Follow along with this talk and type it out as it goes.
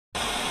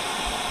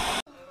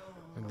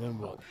Then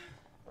what?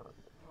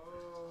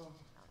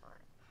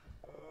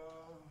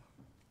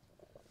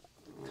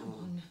 Come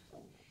on.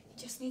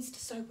 He just needs to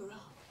sober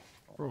up.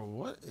 Bro,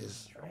 what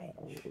is...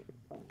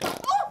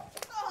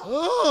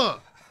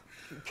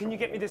 Can you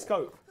get me this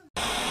coat?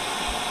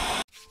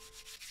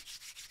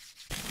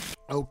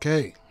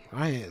 Okay,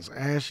 my hand's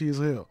ashy as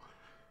hell.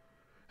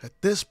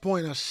 At this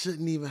point, I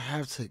shouldn't even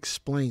have to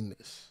explain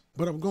this,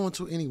 but I'm going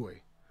to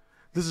anyway.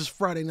 This is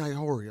Friday Night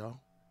Horror, y'all.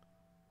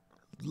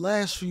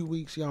 Last few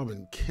weeks, y'all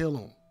been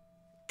killing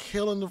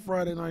the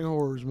Friday Night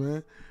Horrors,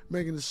 man.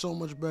 Making it so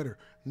much better.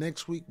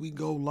 Next week, we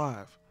go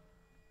live.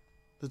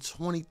 The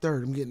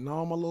 23rd, I'm getting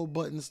all my little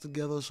buttons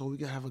together so we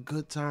can have a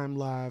good time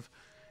live,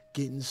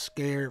 getting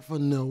scared for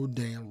no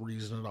damn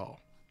reason at all.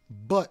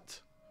 But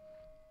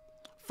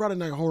Friday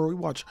Night Horror, we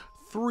watch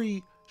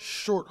 3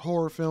 short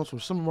horror films from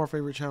some of our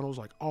favorite channels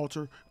like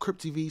Alter,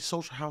 Crypt TV,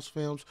 Social House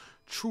Films,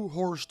 True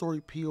Horror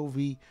Story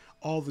POV,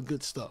 all the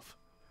good stuff.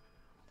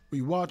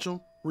 We watch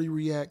them, we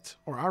react,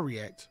 or I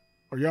react,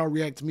 or y'all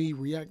react to me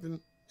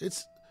reacting.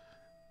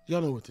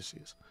 Y'all know what this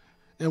is.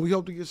 And we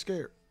hope to get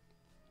scared.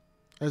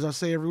 As I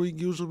say every week,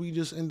 usually we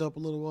just end up a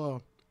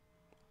little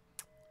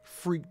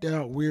freaked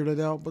out, weirded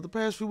out, but the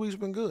past few weeks have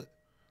been good.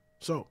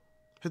 So,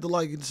 hit the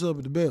like, hit the sub,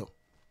 hit the bell.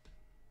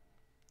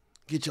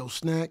 Get your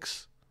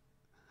snacks,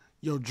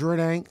 your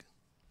drink,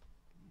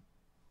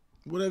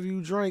 whatever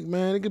you drink,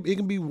 man. It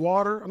can be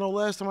water. I know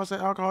last time I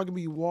said alcohol, it can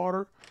be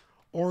water,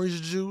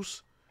 orange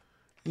juice,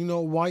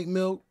 white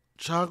milk,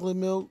 chocolate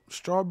milk,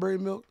 strawberry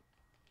milk.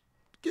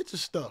 Get your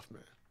stuff,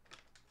 man.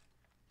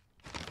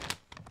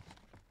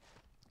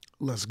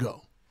 Let's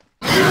go.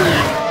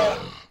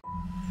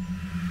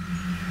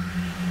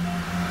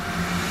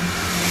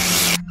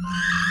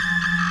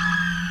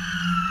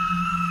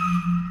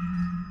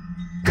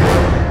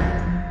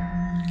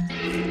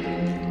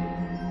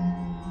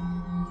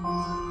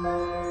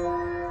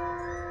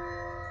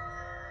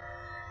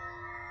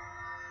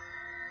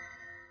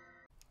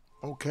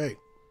 Okay,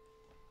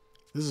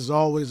 this is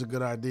always a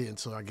good idea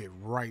until I get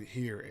right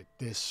here at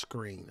this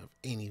screen of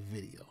any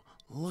video.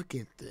 Look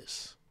at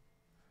this.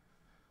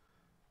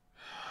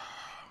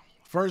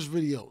 First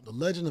video, The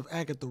Legend of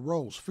Agatha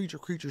Rose, Feature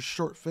Creature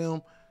short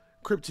film.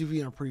 Crypt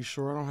TV, I'm pretty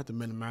sure. I don't have to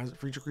minimize it.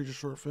 Feature Creature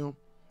short film.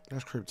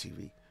 That's Crypt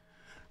TV.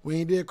 We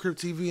ain't did Crypt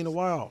TV in a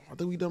while. I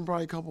think we done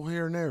probably a couple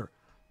here and there.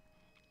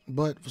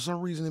 But for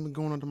some reason, they've been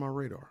going under my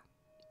radar.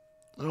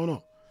 I don't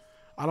know.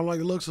 I don't like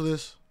the looks of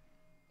this.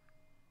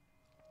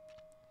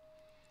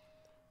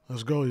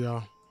 Let's go,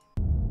 y'all.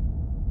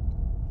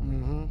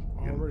 In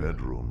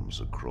bedrooms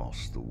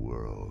across the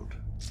world,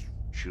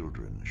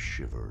 children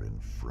shiver in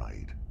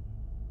fright,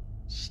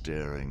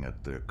 staring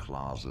at their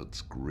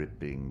closets,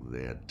 gripping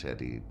their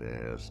teddy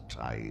bears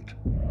tight.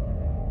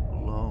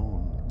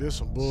 Alone, There's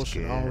some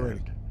bullshit scared,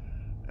 already.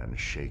 And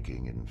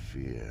shaking in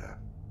fear.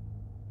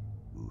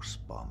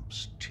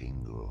 Goosebumps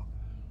tingle,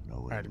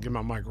 knowing I had to get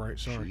my mic right,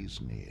 sorry. she's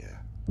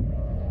near.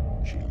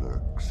 She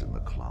lurks in the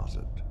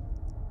closet,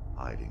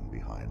 hiding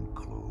behind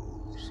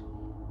clothes,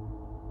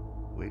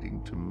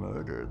 waiting to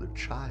murder the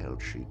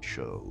child she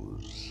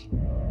chose.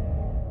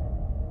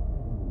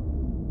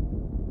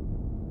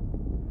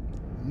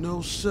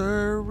 No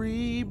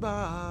siree,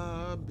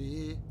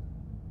 Bobby.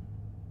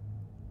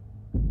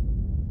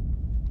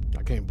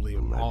 I can't believe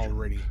I'm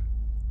already.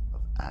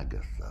 Of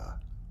Agatha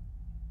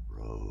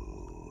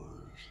Rose.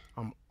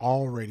 I'm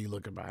already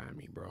looking behind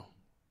me, bro.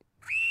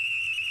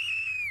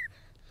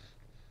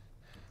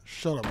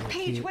 Shut up, little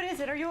Paige, kid. what is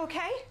it? Are you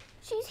okay?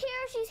 She's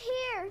here, she's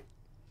here.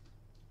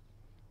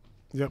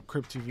 Yep,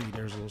 Crypt TV.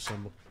 There's a little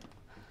symbol.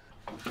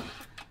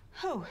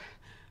 Who?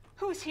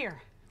 Who's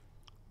here?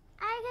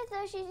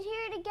 Agatha, she's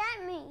here to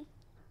get me.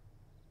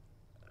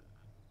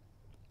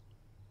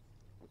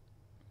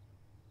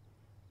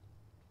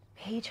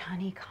 Paige,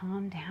 honey,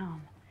 calm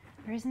down.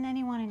 There isn't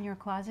anyone in your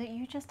closet.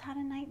 You just had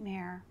a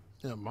nightmare.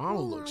 Yeah, Mama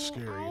Oh, looks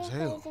Mommy, scary as Agatha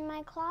hell. is in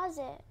my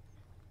closet.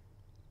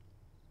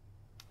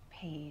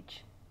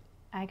 Paige,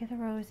 Agatha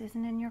Rose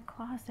isn't in your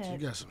closet. She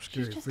got some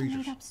scary She's just features. a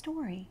made-up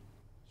story.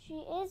 She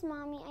is,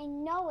 Mommy. I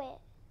know it.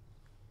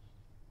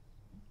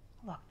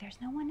 Look, there's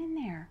no one in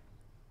there.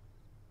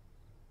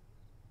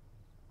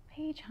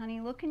 Paige, honey,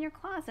 look in your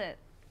closet.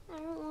 I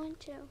don't want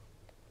to.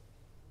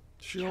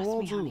 She don't Trust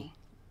want me, to. honey.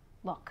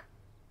 Look.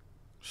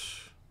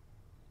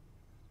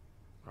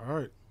 All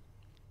right.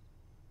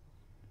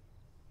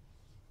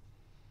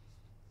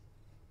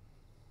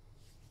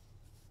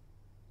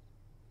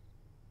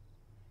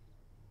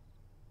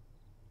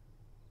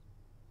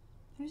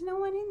 There's no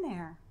one in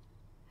there.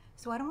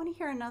 So I don't want to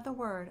hear another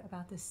word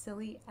about this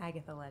silly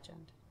Agatha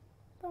legend.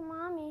 But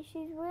Mommy,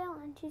 she's real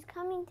and she's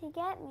coming to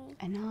get me.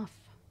 Enough.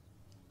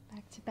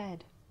 Back to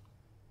bed.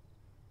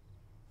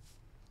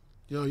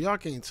 Yo, y'all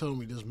can't tell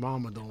me this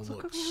mama don't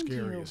Look look around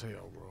scary you. as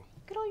hell, bro.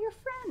 Look at all your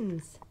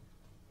friends.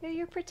 They're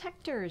your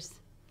protectors.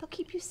 They'll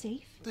keep you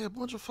safe. They a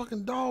bunch of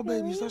fucking doll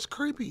babies. That's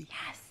creepy.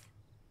 Yes.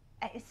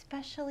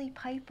 Especially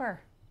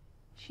Piper.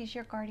 She's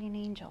your guardian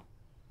angel.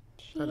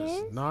 She That is?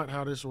 is not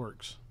how this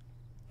works.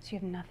 So you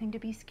have nothing to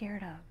be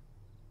scared of.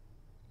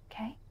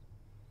 Okay?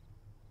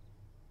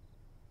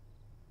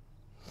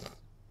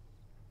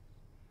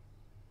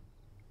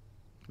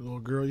 Little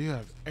girl, you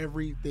have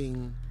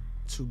everything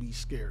to be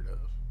scared of.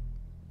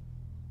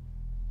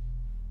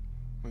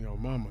 And your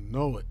mama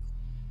know it.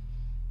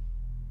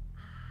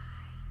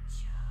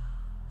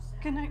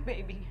 Good night,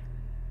 baby.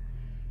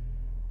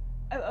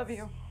 I love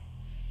you.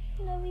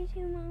 Love you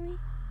too,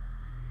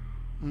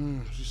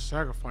 Mommy. She's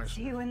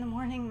sacrificing. See you in the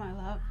morning, my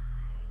love.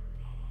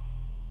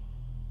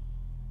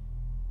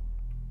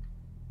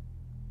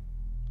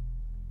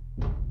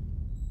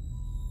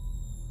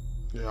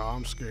 Yeah,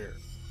 I'm scared.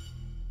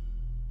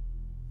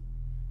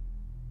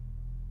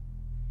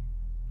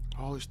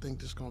 I always think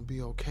this gonna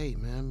be okay,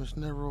 man. It's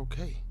never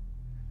okay.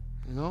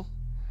 You know?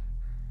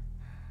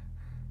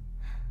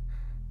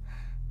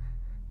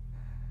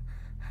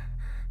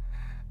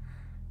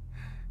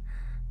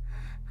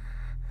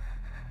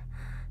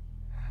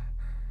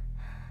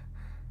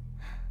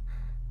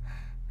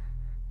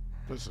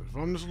 Listen, if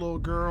I'm this little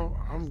girl,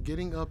 I'm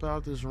getting up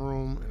out this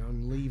room and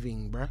I'm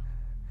leaving, bruh.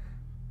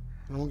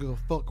 I don't give a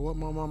fuck what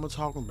my mama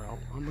talking about.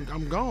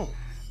 I'm gone.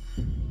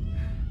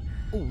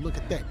 Oh, look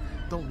at that.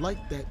 Don't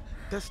like that.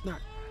 That's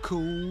not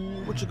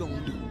cool. What you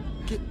gonna do?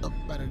 Get up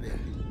out of there.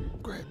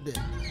 Grab that,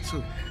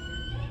 too.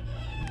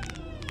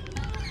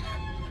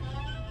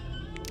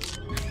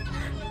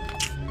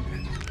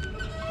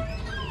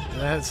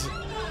 That's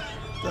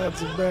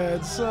a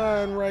bad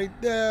sign right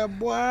there,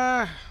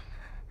 boy.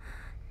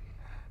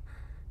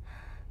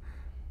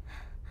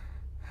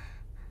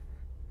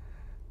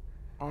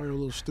 All your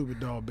little stupid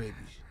doll babies.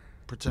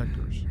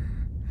 Protectors.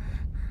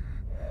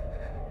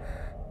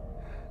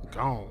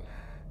 Gone.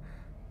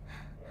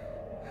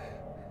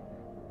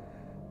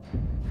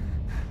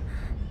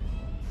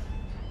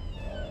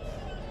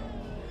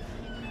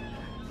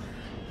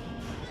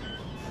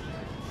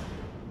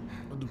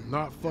 I do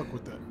not fuck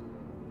with that.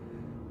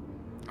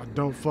 I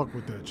don't fuck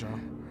with that, y'all.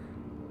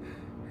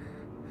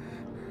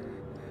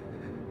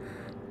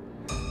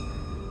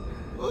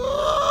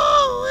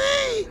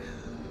 Ooh-wee!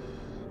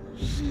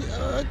 She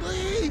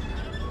ugly.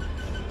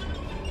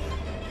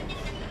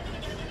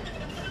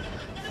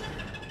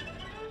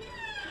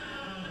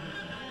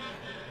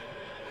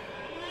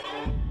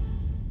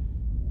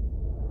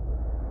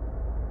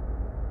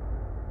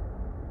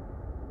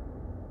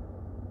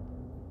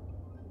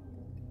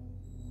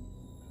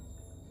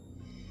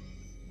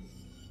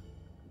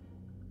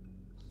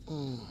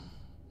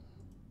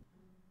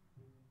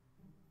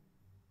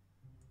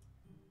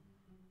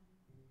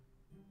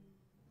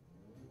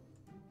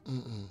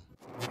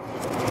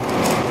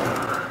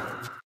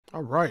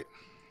 All right.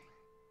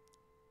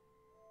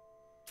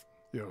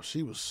 Yo,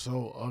 she was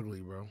so ugly,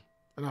 bro.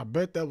 And I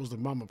bet that was the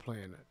mama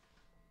playing that.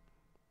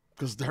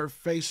 Because her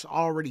face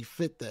already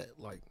fit that.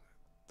 Like,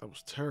 that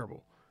was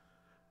terrible.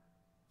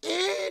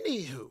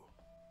 Anywho,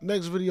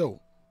 next video.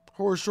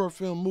 Horror short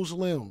film, Moose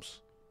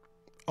Limbs.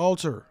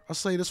 Alter. I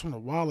say this one a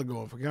while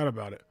ago and forgot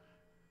about it.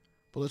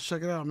 But let's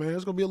check it out, man.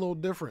 It's going to be a little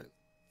different.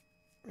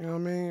 You know what I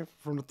mean?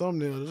 From the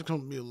thumbnail, it's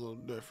going to be a little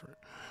different.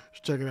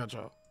 Let's check it out,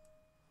 y'all.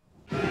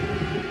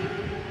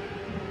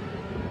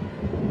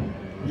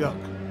 Yuck.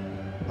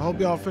 I hope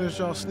y'all finish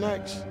y'all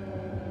snacks.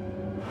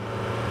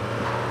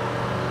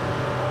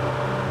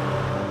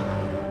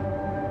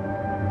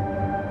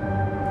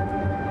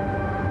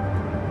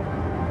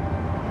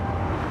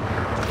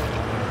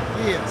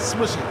 Yeah,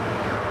 smush it.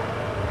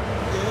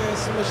 Yeah,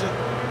 smush it.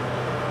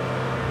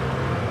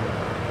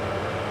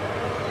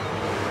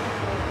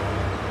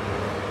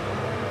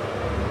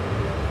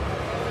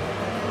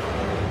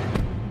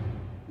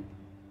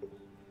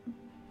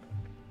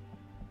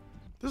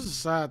 This is a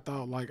side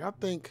thought. Like, I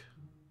think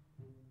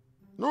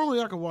normally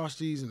I could watch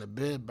these in the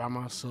bed by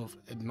myself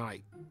at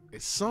night.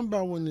 It's something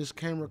about when this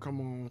camera come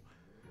on,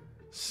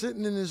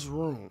 sitting in this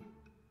room,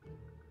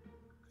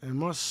 and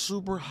my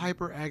super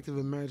hyperactive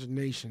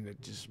imagination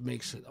that just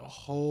makes it a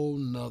whole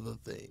nother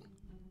thing.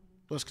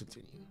 Let's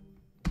continue.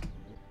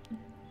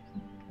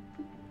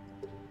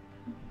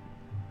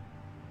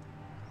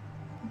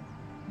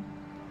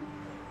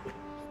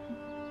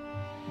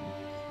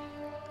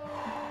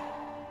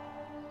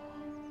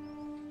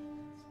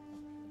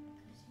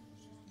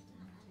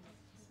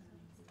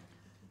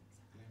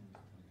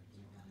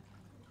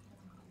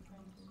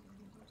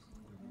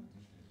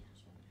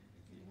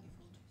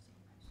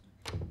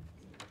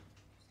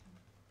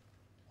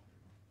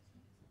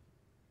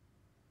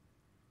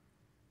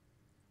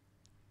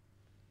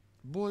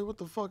 Boy, what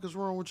the fuck is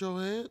wrong with your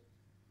head?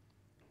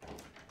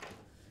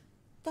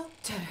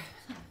 Doctor.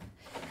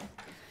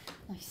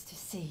 Nice to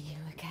see you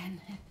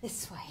again.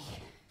 This way.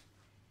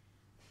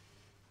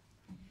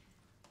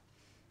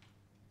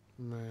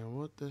 Man,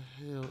 what the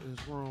hell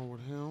is wrong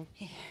with him?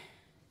 Here.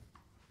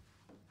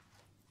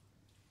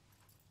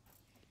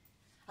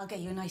 I'll get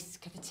you a nice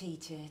cup of tea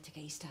to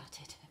get you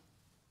started.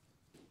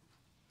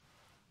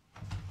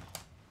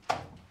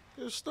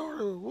 It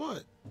started with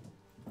what?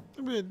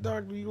 You be a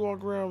doctor, you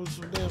walk around with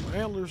some damn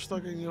antlers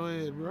stuck in your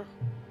head, bro.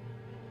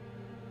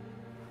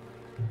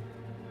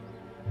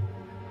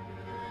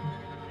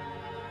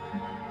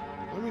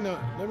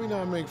 Let me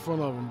not make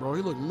fun of him, bro.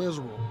 He look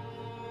miserable.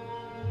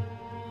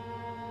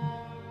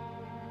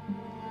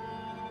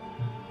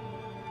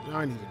 Y'all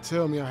didn't even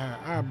tell me I had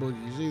eye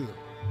boogies either.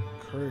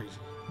 Crazy.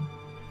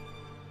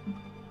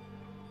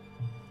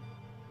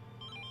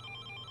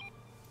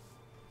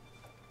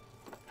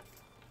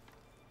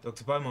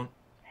 Dr. Beaumont.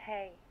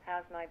 Hey,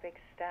 how's my big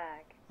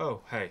stag?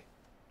 Oh, hey.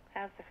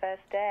 How's the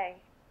first day?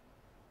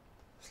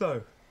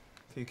 Slow.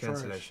 Few Trash.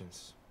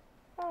 cancellations.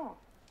 Oh,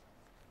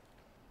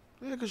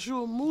 Yeah, 'cause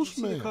you a Did you moose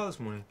see the man. car this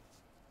morning?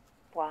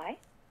 why?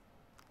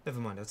 Never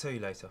mind, I'll tell you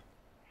later.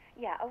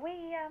 Yeah, are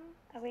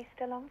we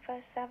still on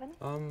first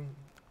seven?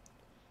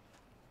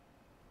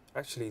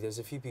 Actually, there's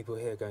a few people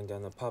here going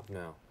down the pub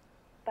now.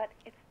 But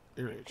it's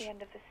Earage. the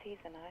end of the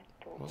season,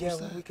 I thought. What Yeah,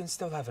 was well, that? we can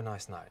still have a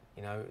nice night,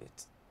 you know.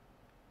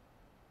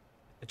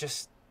 I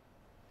just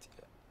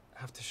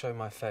have to show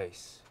my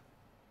face.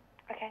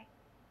 Okay,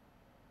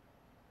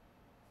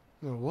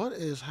 Now, what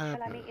is shall I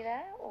happening? meet you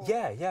there? Or...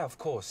 Yeah, of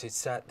course.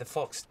 It's at the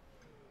Fox.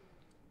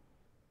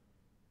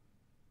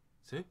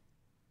 See?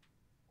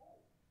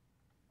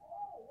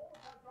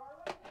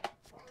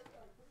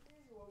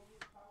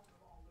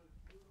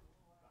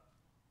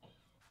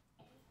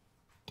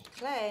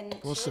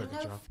 Clint, One second,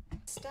 you're in no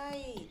John.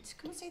 state.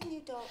 Come and see the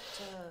new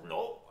doctor.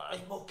 No, I'm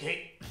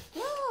okay.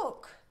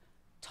 Look,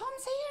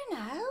 Tom's here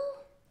now.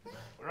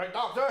 Right,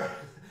 doctor.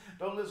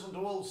 Don't listen to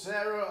old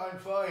Sarah. I'm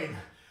fine.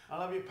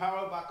 I'll have your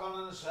power back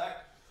on in a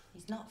sec.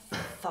 He's not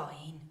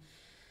fine.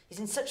 He's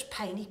in such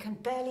pain he can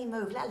barely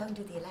move, let alone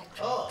do the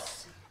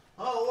electrics.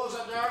 Oh, what's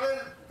that,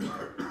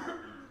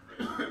 darling?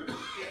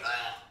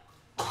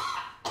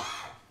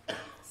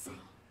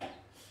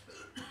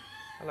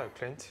 Hello,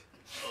 Clint.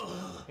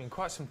 In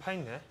quite some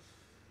pain there.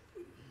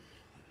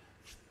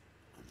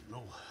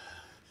 No,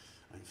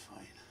 I'm fine.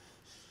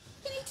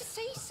 You need to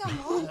see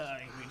someone.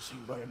 I ain't been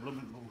seen by a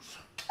blooming moose.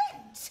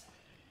 Clint!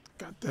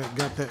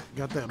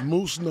 Got that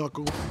moose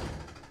knuckle.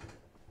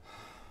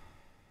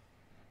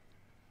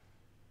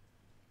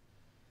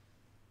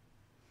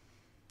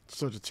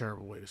 Such a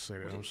terrible way to say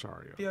that. I'm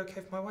sorry, Be y'all. okay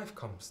if my wife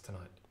comes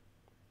tonight?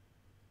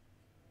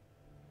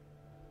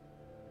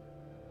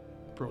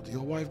 Bro, do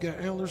your wife got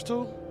antlers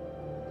too?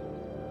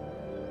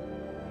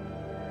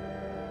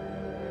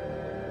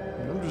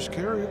 I'm just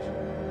curious.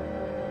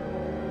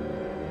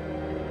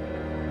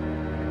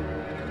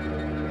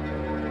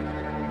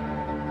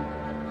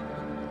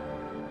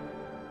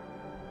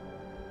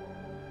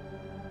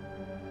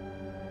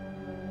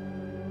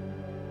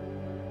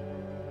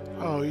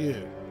 Oh yeah.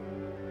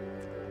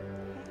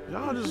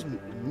 Y'all just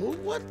move.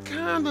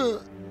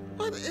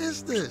 What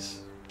is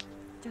this?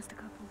 Just a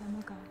couple, then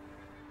we'll go.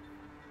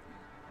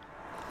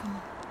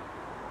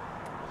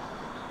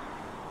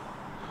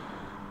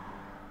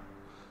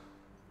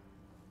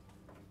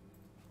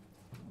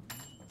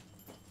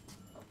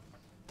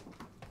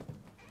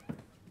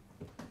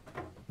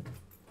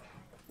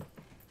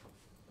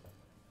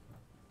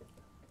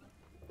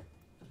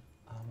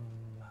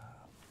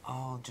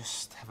 I'll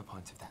just have a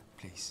pint of that,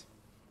 please.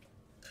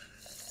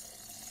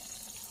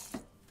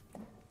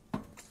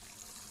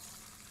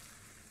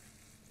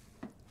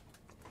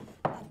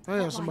 I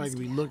have somebody could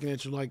be looking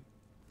at you like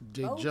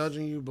they Both?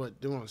 judging you, but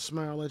they want to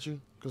smile at you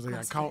because they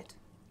got caught.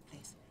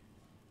 Please.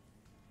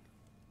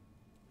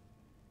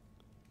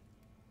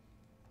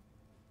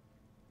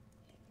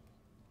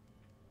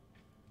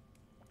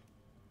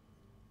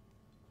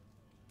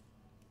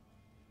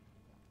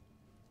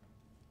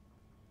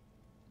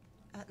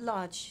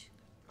 Large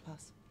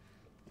glass.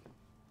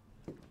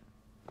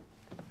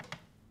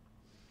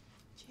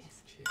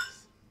 Cheers.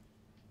 Cheers.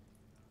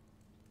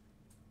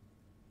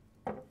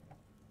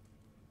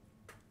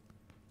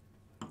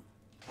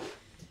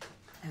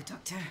 Hello,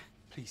 Doctor.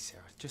 Please,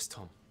 Sarah, just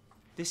Tom.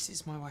 This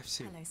is my wife,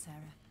 Sue. Hello,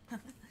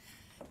 Sarah.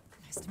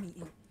 Nice to meet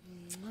you.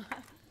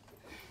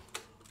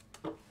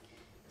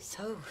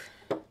 So,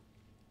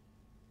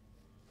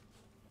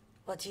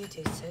 what do you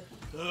do,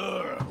 Sue?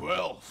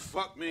 Well,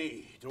 fuck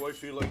me. Do I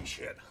feel like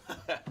shit?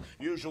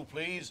 Usual,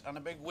 please, and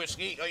a big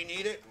whiskey. I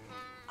need it.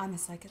 I'm a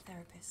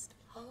psychotherapist.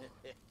 Oh,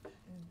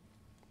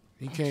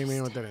 He came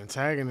in with that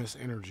antagonist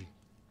energy.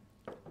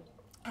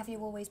 Have you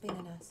always been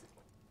a nurse?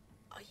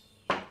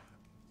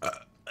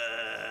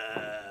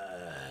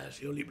 It's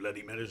the only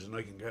bloody medicine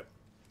I can get.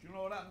 Do you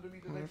know what happened to me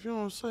today? If you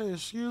don't say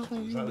excuse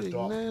me, you That was big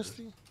doctor.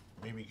 nasty.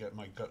 Made me get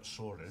my gut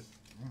sorted.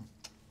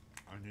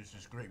 And there's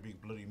this great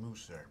big bloody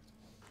moose there.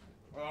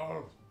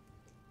 Oh,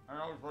 and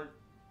I was like,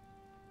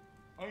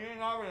 I ain't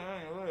having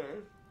any of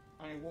this.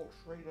 And he walked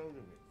straight out of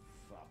it.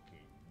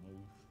 Fucking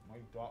moose, my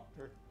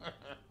doctor.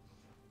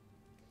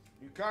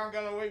 You can't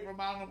get away from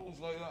animals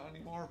like that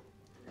anymore.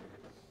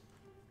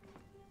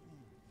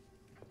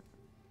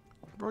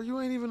 Bro, you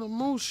ain't even a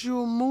moose.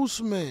 You a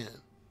moose man.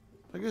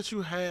 I guess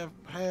you half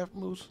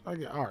moose. I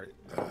get all right.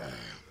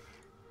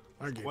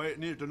 I get. Quiet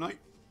in here tonight.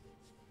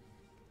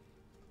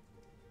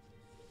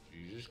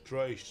 Jesus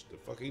Christ, the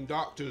fucking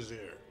doctor's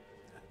here.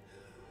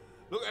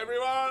 Look,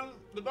 everyone,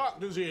 the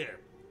doctor's here.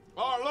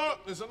 Oh,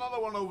 look, there's another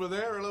one over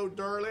there. Hello,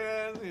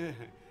 darling.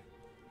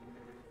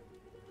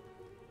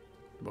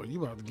 Bro,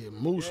 you about to get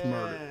moose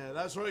murdered. Yeah,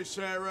 that's right,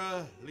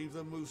 Sarah. Leave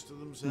the moose to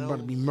themselves. You about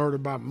to be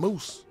murdered by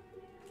moose.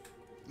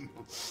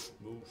 Moose.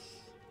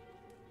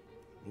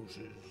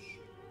 Moose's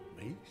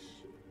mace?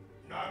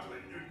 Not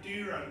with your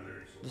deer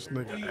antlers. This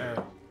nigga ass.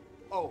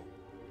 Oh.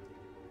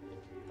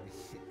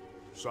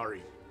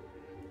 Sorry.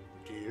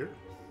 Deer?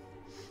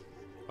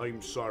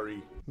 I'm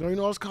sorry. No, you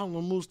know I was calling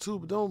them moose too,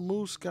 but don't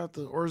moose got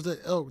the, or is that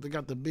elk? They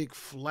got the big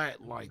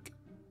flat like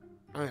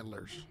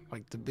antlers,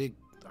 like the big.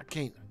 I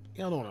can't.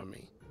 Y'all know what I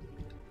mean.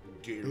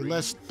 They're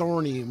less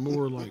thorny and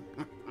more like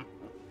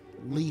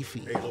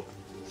leafy. Hey, look.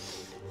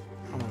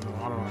 I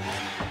don't know.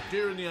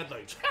 Deer in the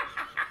headlights.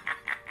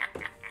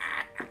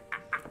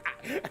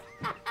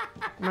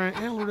 Man,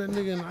 antler that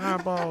nigga in the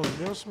eyeballs,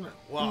 bro.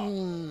 What?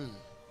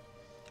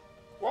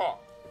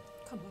 What?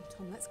 Come on,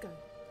 Tom, let's go.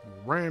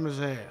 Ram his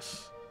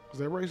ass. Is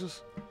that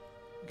racist?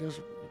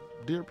 Against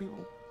deer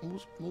people?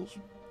 Moose?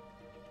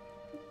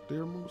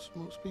 Deer moose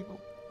people?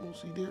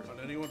 Moosey deer? Can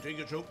anyone take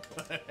a choke?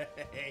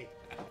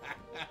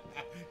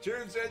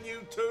 Cheers and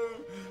you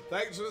too.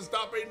 Thanks for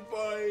stopping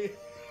by.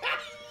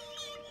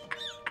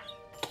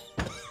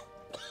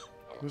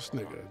 This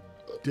nigga,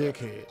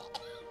 dickhead.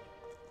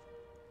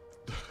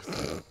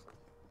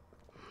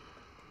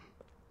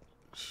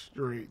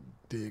 Straight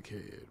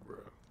dickhead, bro.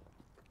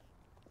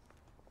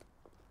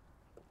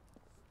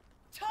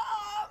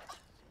 Tom!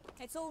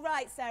 It's all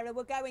right, Sarah.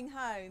 We're going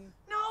home.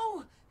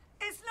 No,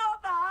 it's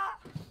not that.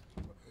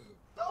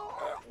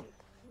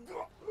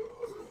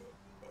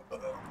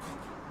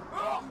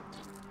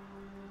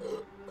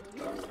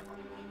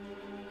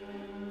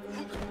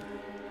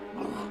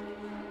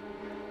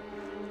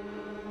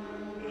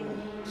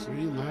 So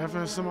you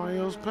laughing at somebody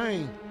else's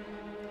pain.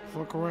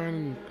 Fuck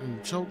around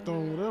and choked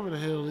on whatever the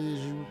hell it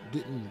is you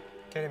didn't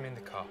Get him in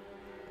the car.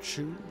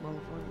 shoot, motherfucker.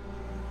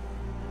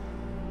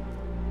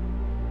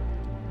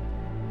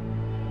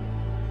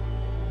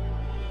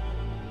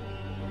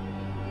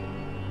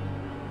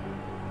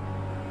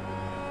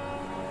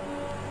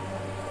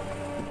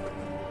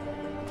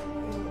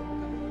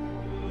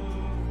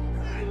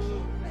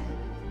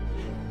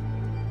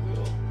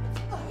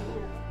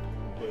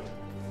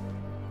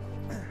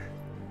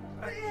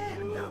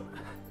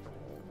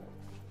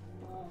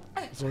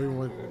 So he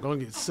was gonna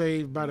get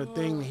saved by the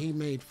thing that he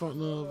made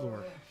fun of,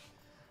 or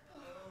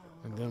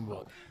and then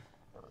what?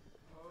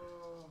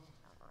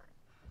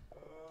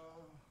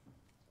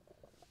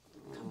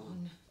 Come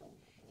on.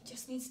 He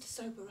just needs to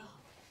sober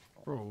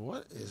up. Bro,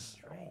 what is?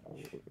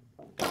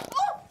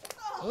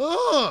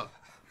 Ugh!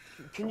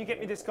 Can you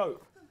get me this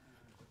coat?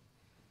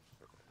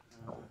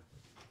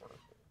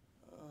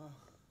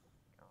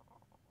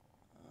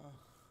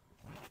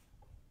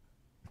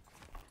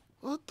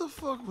 What the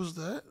fuck was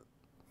that?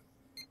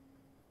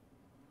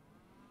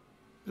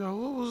 Yo,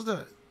 what was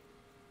that?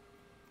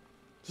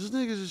 This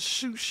nigga just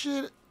shoot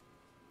shit?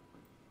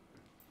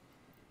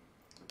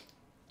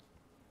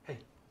 Hey,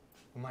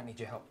 we might need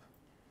your help.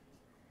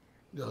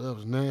 Yo, that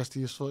was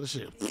nasty as fuck. This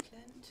shit. Clint,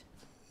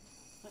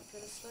 might feel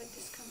a slight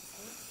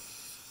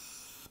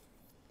discomfort.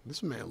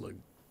 This man look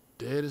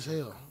dead as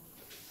hell.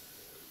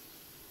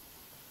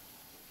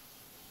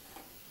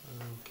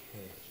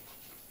 Okay.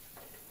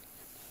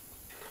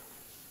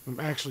 I'm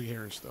actually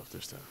hearing stuff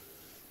this time.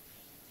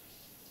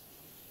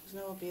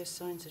 There's no obvious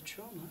signs of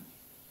trauma.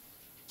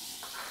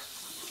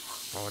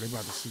 Oh, they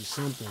about to see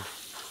something.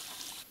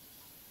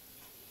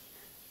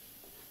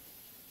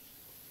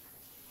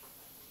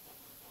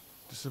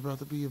 It's about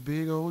to be a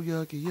big old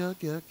yucky, yuck,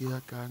 yuck,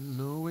 yuck. I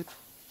know it.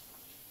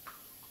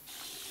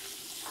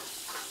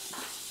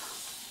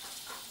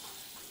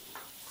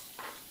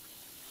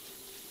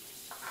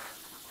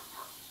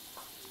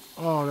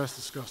 Oh, that's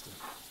disgusting.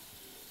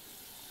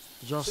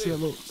 Did y'all see that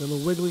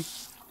little wiggly?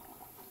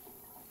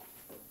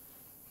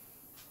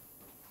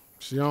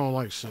 See, I don't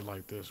like shit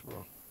like this,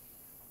 bro.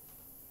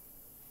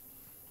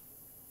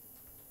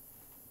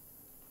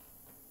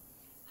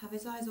 Have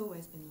his eyes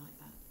always been like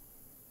that?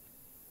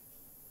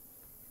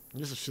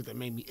 This is shit that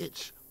made me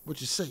itch.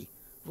 What you say?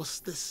 What's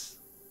this?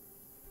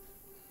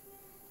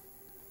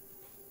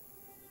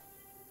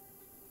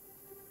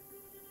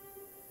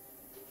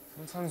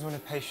 Sometimes when a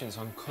patient's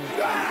unconscious.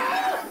 Did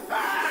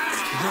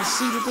y'all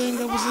see the thing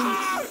that was in?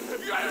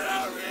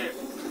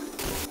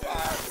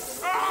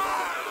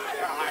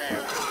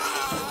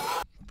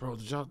 Bro,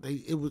 did y'all?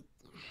 It was.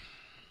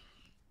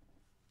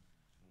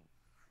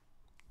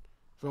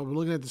 If I was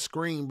looking at the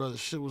screen, bro, the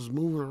shit was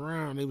moving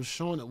around. They was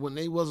showing it when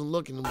they wasn't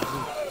looking. It was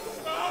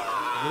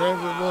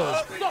whatever it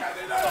was.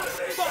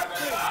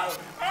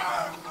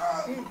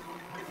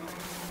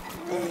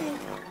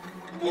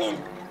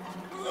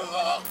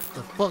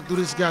 The fuck do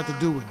this got to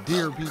do with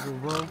deer people,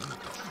 bro?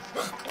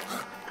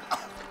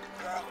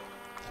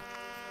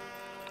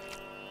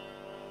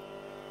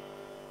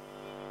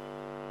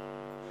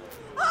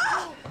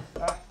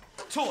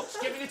 Torch!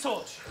 Get me the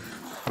torch!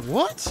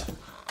 What?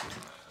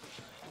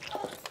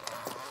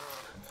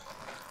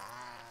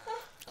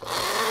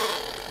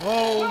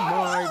 Oh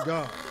my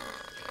God.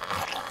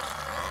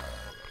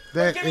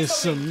 That is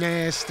some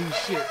nasty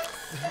shit.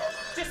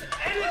 Just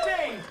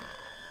anything!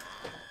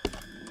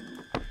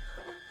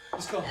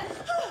 Let's go.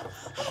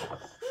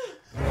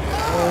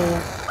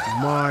 Oh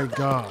my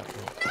God.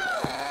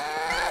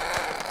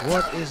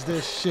 What is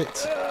this shit,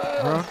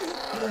 bruh?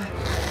 Oh,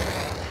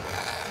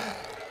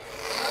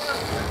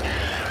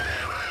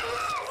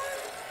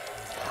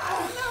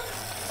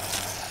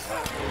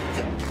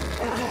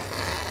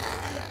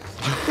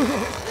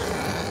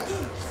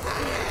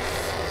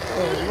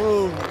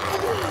 Lord.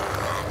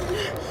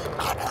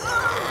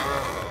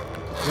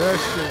 That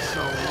shit's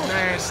so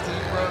nasty,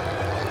 bro.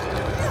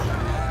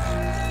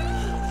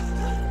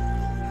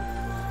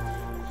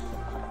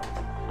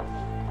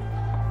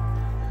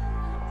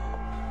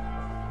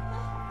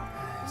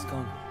 It's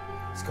gone.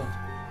 It's gone.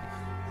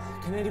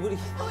 Can anybody...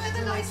 Oh,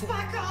 the lights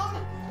back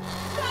on!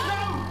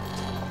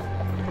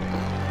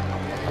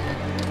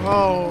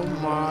 Oh,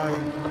 my.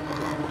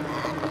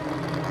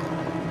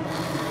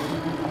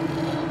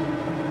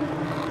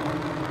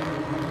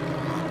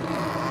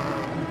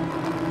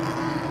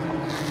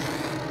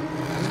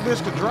 This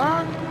bitch could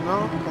drive?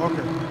 No?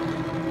 Okay.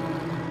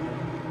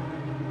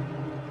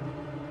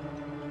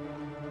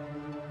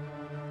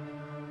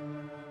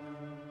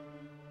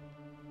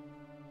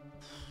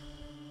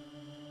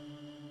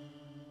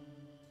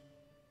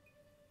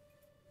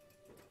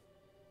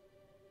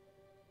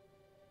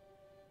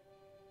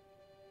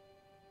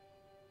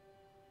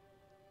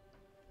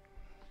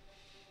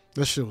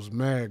 That shit was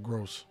mad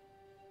gross.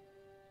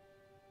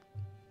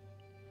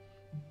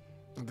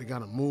 They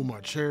gotta move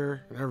my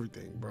chair and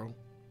everything, bro.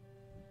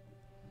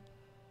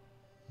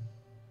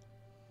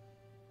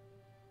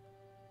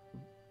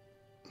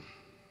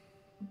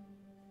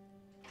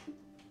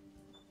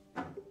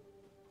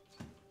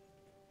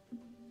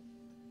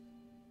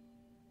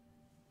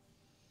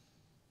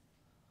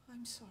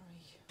 I'm sorry.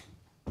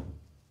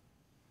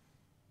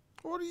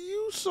 What are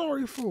you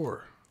sorry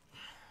for?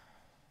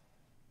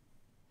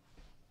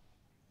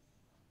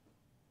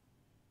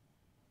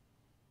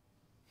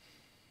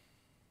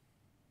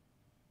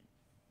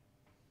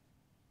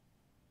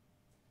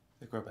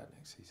 They grow back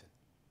next season.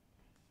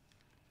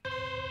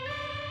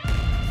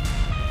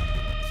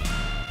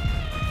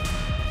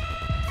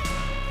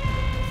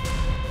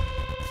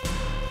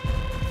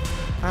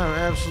 I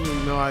have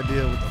absolutely no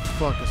idea what the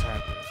fuck is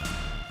happening.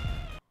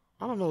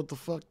 I don't know what the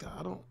fuck that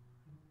I don't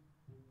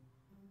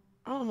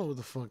know what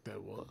the fuck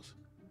that was.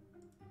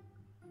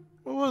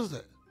 What was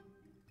that?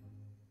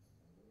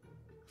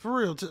 For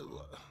real,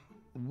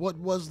 what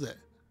was that?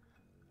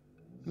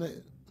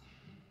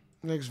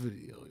 Next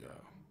video, y'all.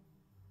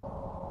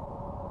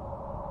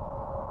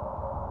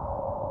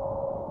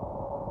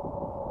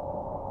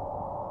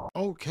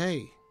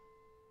 Okay.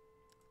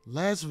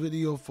 Last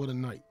video for the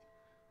night.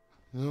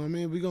 You know what I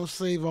mean? We're going to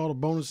save all the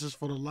bonuses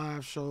for the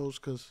live shows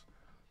because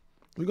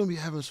we're going to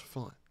be having some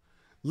fun.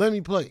 Let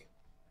Me Play.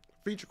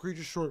 Feature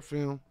Creature short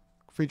film.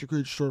 Feature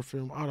Creature short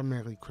film.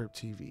 Automatically Crip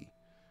TV.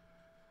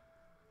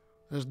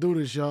 Let's do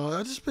this, y'all.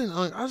 I just been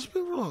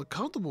real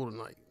uncomfortable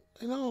tonight.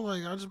 You know,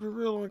 like, I just been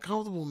real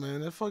uncomfortable,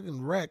 man. That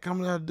fucking rat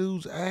coming out of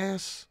dude's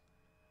ass.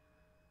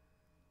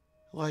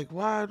 Like,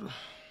 why?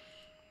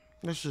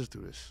 Let's just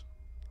do this.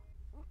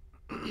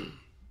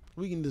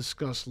 We can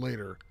discuss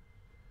later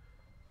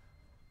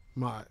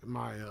my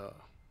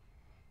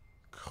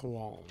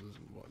qualms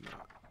and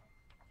whatnot.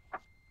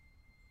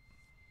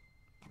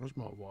 Where's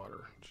my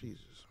water?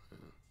 Jesus,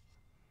 man.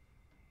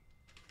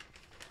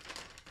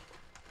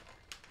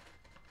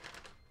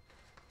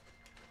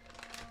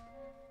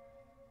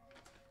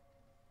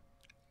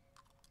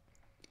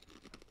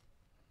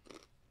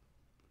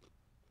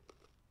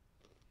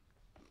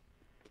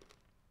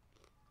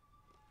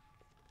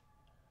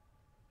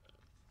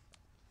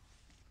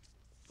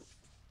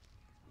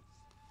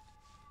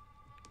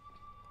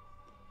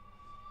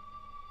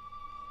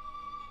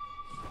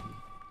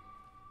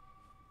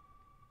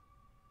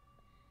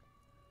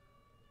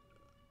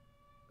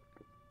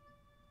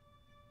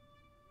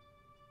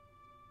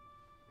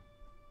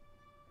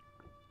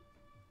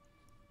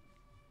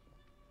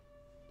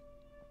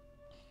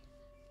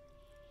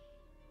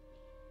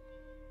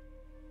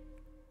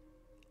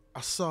 I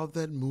saw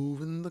that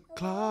move in the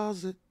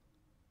closet.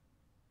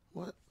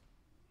 What?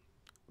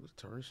 Let's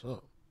turn this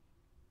up.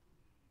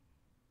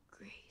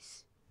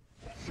 Grace.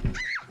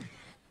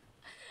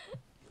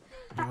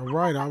 All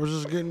right, I was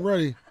just getting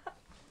ready.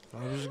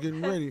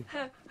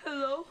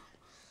 Hello?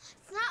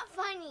 It's not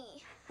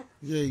funny.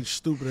 Yeah, you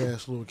stupid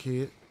ass little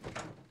kid.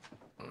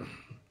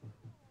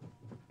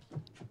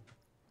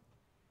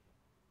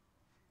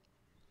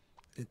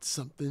 It's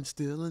something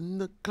still in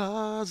the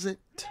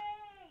closet.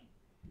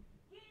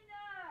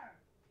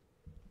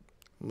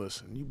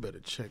 Listen, you better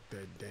check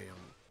that damn.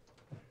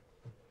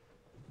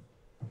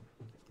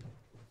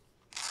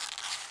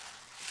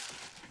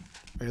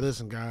 Hey,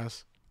 listen,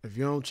 guys. If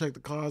you don't check the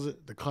closet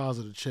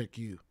will check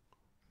you.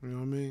 You know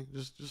what I mean?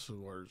 Just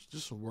some words.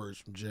 Just some words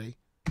from Jay.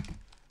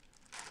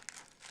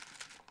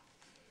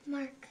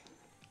 Mark,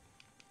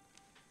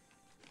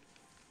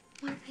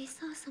 I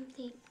saw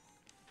something.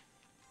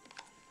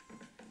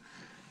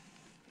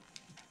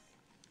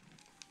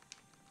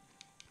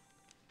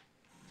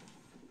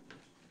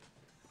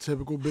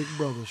 Typical big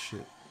brother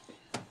shit.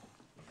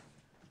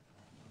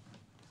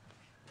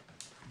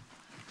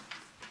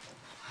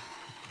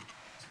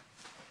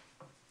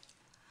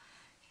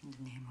 In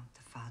the name of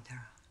the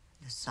Father,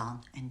 the Son,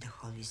 and the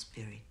Holy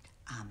Spirit.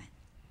 Amen.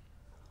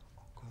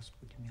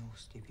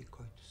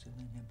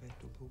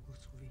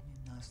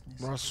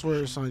 Bro, I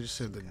swear it's something you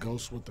said the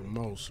ghost with the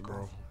most,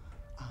 bro.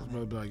 I was about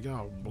to be like,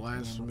 y'all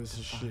blasphemous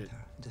as shit.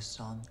 The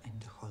Son, and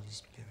the Holy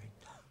Spirit.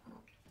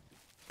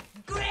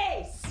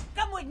 Grace,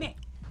 come with me.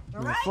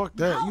 Man, Right? fuck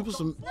that. No, You put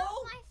some no.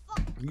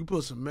 you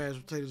put some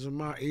mashed potatoes in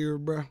my ear,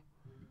 bro.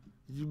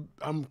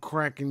 I'm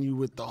cracking you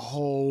with the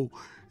whole.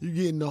 You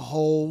getting the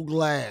whole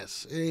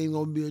glass. It ain't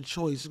gonna be a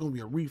choice. It's gonna be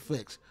a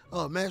reflex.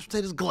 Mashed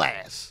potatoes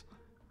glass.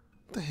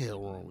 What the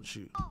hell wrong with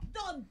you?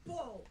 Don't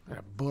blow.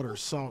 That butter,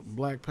 salt, and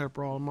black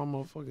pepper all in my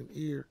motherfucking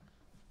ear.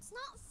 It's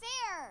not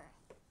fair.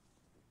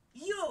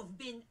 You've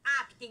been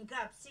acting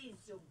up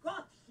since you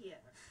got here.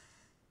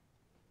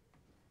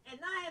 And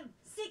I am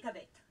sick of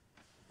it.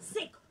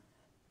 Sick.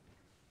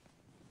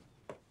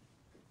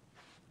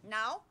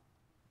 Now,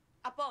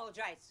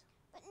 apologize.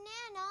 But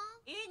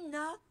Nana.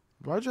 Enough.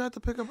 Why'd you have to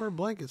pick up her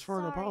blankets for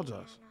her to Sorry,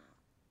 apologize? Nana.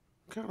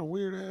 Kind of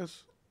weird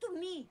ass To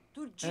me,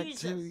 to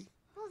Jesus. activity.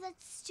 Oh,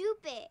 that's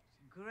stupid.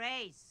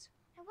 Grace.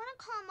 I want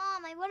to call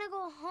Mom. I want to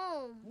go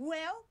home.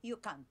 Well, you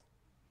can't.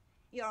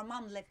 Your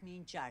mom left me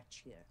in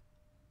charge here.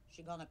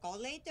 She gonna call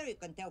later. You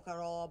can tell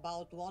her all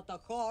about what a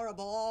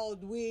horrible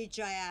old witch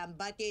I am.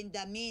 But in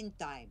the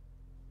meantime,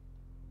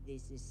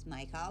 this is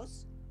my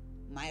house,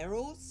 my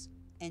rules,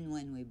 and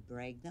when we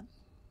break them,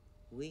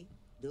 we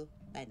do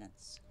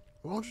penance.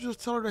 Why don't you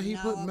just tell her that he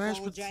Now put mashed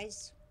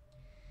apologize.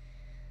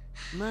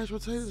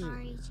 potatoes in?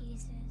 Sorry,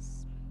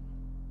 Jesus.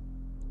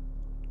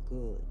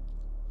 Good.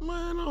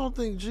 Man, I don't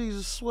think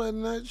Jesus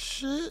sweating that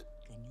shit.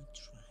 Can you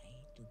try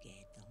to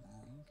get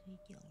along with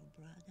your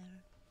brother?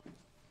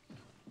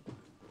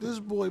 This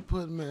boy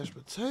put mashed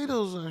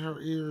potatoes in her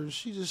ear and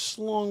she just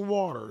slung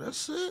water.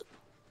 That's it.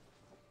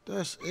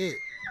 That's it.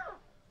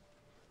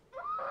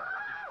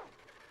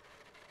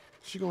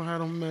 She gonna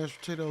have them mashed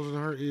potatoes in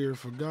her ear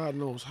for God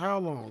knows how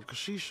long. Cause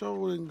she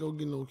sure didn't go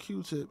get no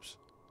Q-tips.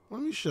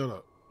 Let me shut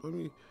up.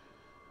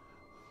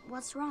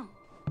 What's wrong?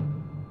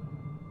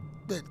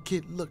 That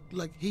kid looked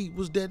like he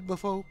was dead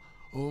before.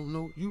 Oh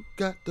no, you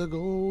got to go,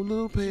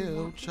 little If you pale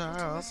want people to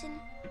child. listen,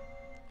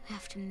 you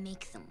have to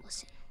make them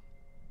listen.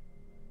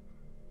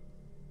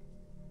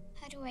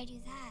 How do I do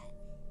that?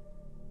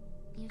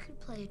 You could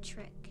play a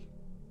trick.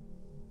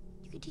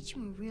 You could teach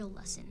him a real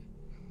lesson.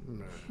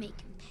 Nah. Make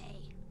him pay.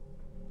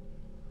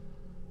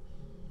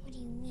 What do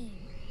you mean?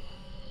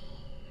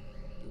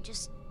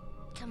 Just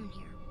come in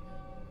here.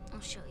 I'll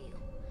show you.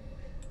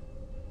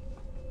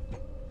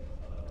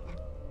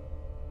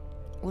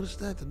 What is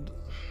that to do?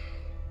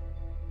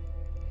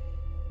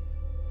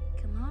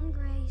 Come on,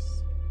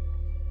 Grace.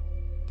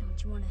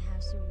 Don't you want to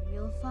have some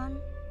real fun?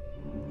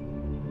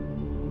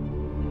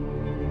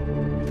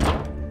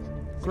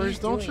 Grace,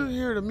 don't you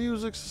hear the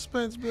music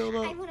suspense build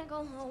I up? want to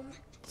go home.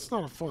 It's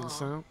not a fun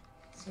sound.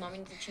 Does Mommy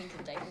need to change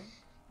her diaper?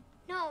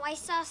 No, I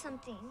saw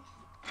something.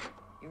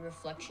 Your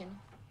reflection?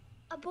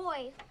 A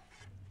boy.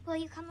 Will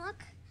you come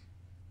look?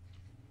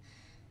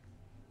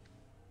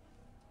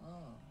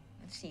 Oh,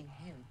 I've seen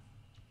him.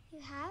 You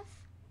have?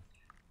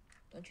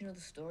 Don't you know the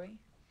story?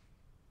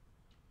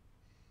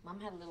 Mom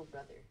had a little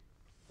brother.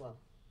 Well,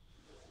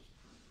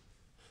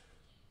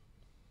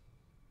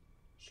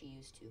 she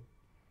used to.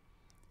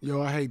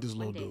 Yo, I hate this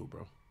little One day, dude,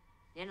 bro.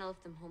 Nana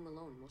left him home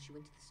alone while she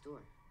went to the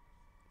store.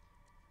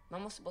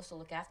 Mom was supposed to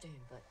look after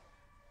him, but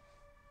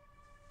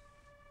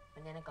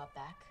when Nana got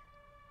back,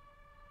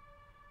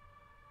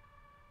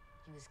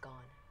 he was gone.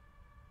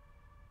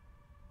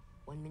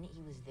 1 minute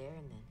he was there,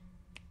 and then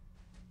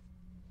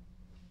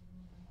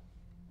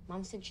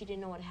Mom said she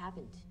didn't know what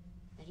happened,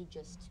 that he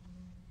just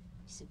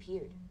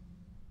disappeared.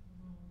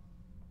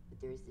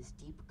 But there's this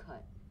deep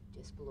cut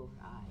just below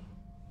her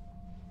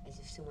eye, as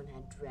if someone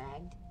had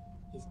dragged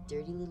his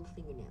dirty little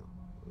fingernail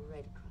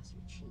right across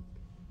her cheek.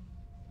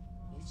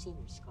 You've seen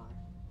her scar.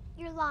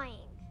 You're lying.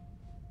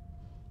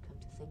 Come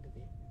to think of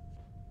it,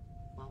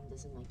 Mom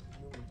doesn't like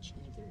you much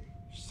either.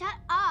 Shut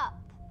up.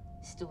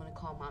 Still gonna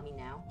call Mommy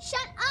now?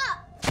 Shut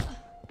up.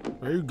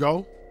 There you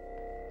go.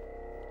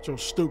 It's your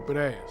stupid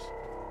ass.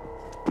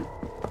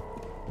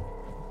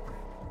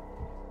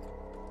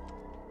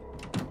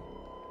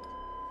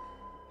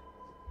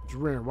 You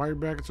ran right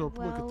back into a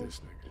look at this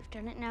nigga. You've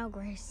done it now,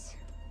 Grace.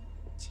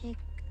 Tick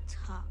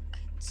tock,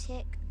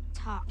 tick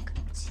tock,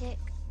 tick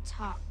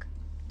tock.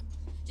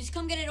 Just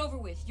come get it over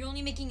with. You're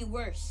only making it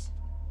worse.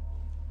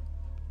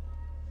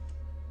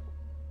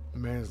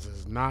 Man's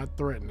is not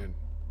threatening.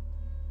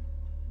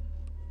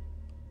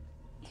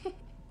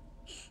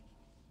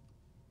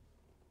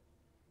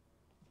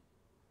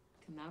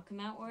 Come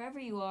out wherever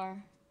you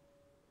are.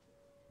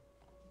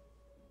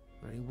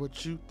 Ain't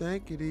what you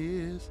think it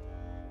is.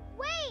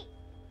 Wait!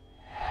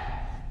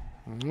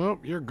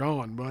 Nope, you're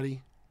gone,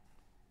 buddy.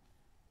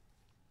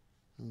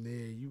 Yeah,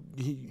 you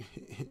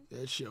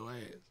that's your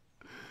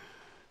ass.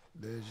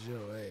 That's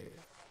your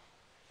ass.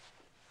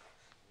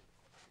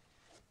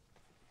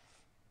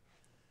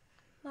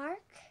 Mark?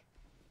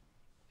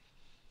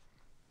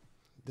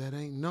 That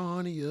ain't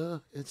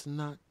Narnia. It's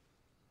not.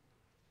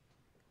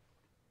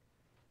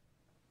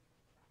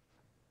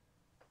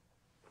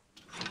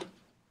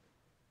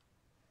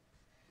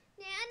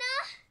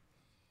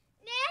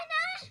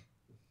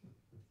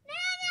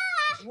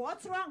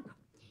 What's wrong?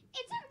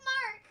 It took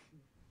Mark.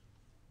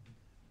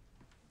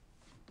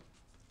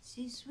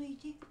 See,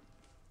 sweetie?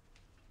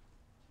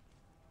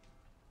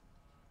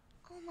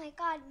 Oh my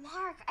God,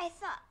 Mark, I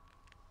thought...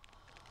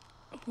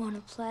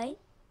 Wanna play?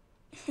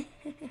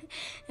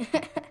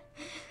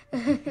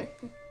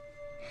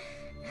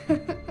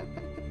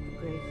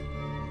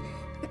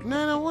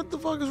 Nana, what the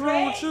fuck is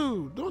wrong with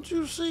you? Don't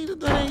you see that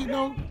there ain't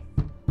no...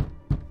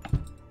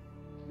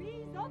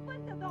 Please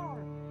open the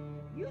door.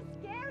 You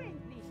scaring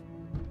me.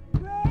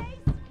 Grace!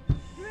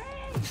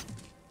 Grace!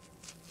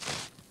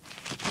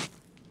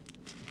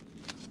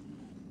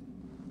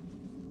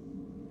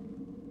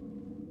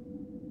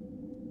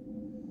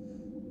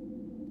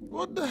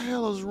 What the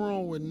hell is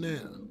wrong with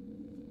Nana?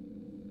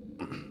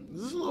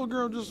 Is this little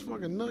girl just a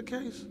fucking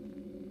nutcase?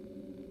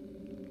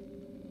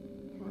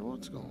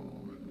 What's going on?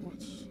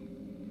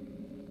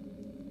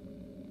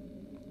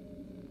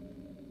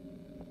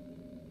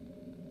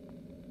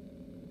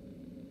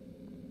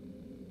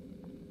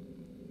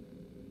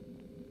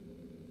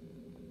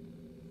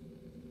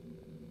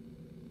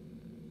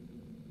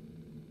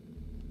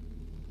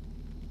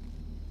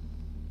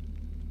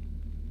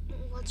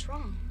 What's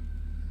wrong?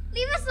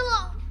 Leave us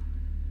alone!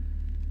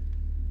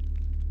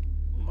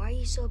 Why are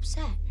you so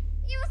upset?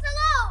 Leave us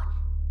alone!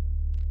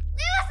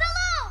 Leave us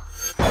alone!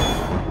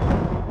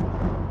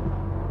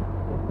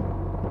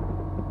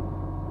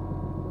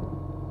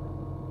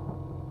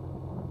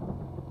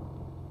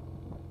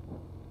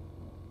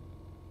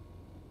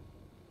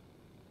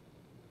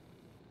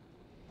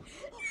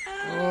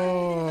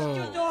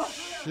 Oh,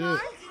 shit.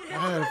 I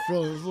had a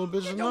feeling this little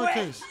bitch is a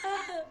nutcase.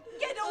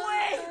 Get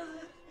away!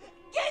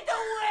 Get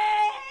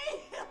away!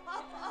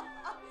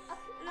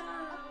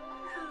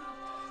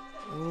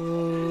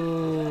 Oh.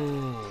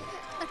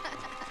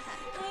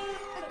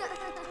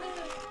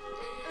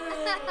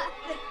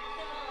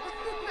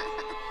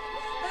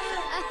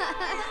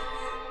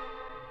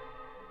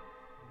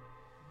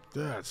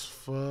 That's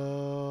fucked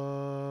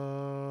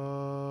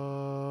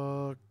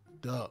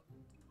up.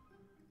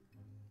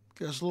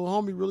 Guess little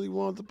homie really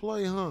wanted to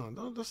play, huh?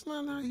 That's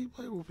not how you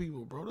play with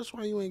people, bro. That's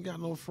why you ain't got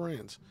no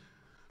friends.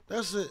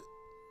 That's it.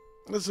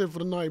 That's it for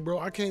the night, bro.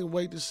 I can't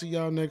wait to see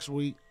y'all next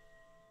week.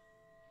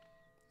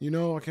 You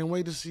know, I can't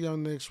wait to see y'all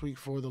next week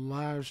for the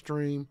live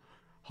stream.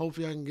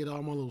 Hopefully I can get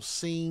all my little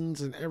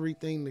scenes and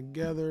everything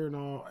together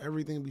and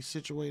everything be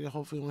situated.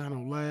 Hopefully I don't have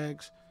no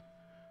lags.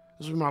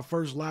 This will be my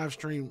first live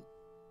stream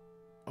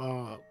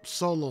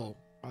solo,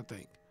 I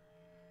think.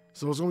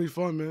 So it's gonna be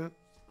fun, man.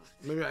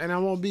 Maybe, and I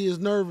won't be as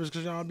nervous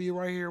because y'all be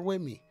right here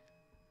with me.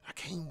 I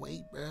can't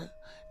wait, man.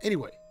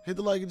 Anyway, hit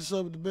the like, hit the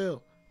sub, hit the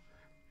bell.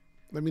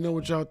 Let me know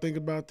what y'all think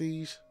about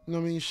these. You know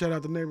what I mean? Shout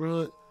out the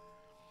neighborhood.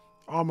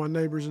 All my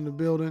neighbors in the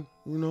building,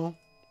 you know.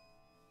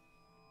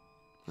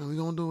 And we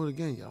gonna do it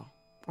again, y'all.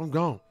 I'm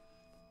gone.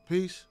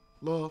 Peace,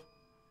 love,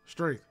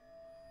 strength.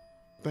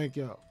 Thank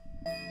y'all.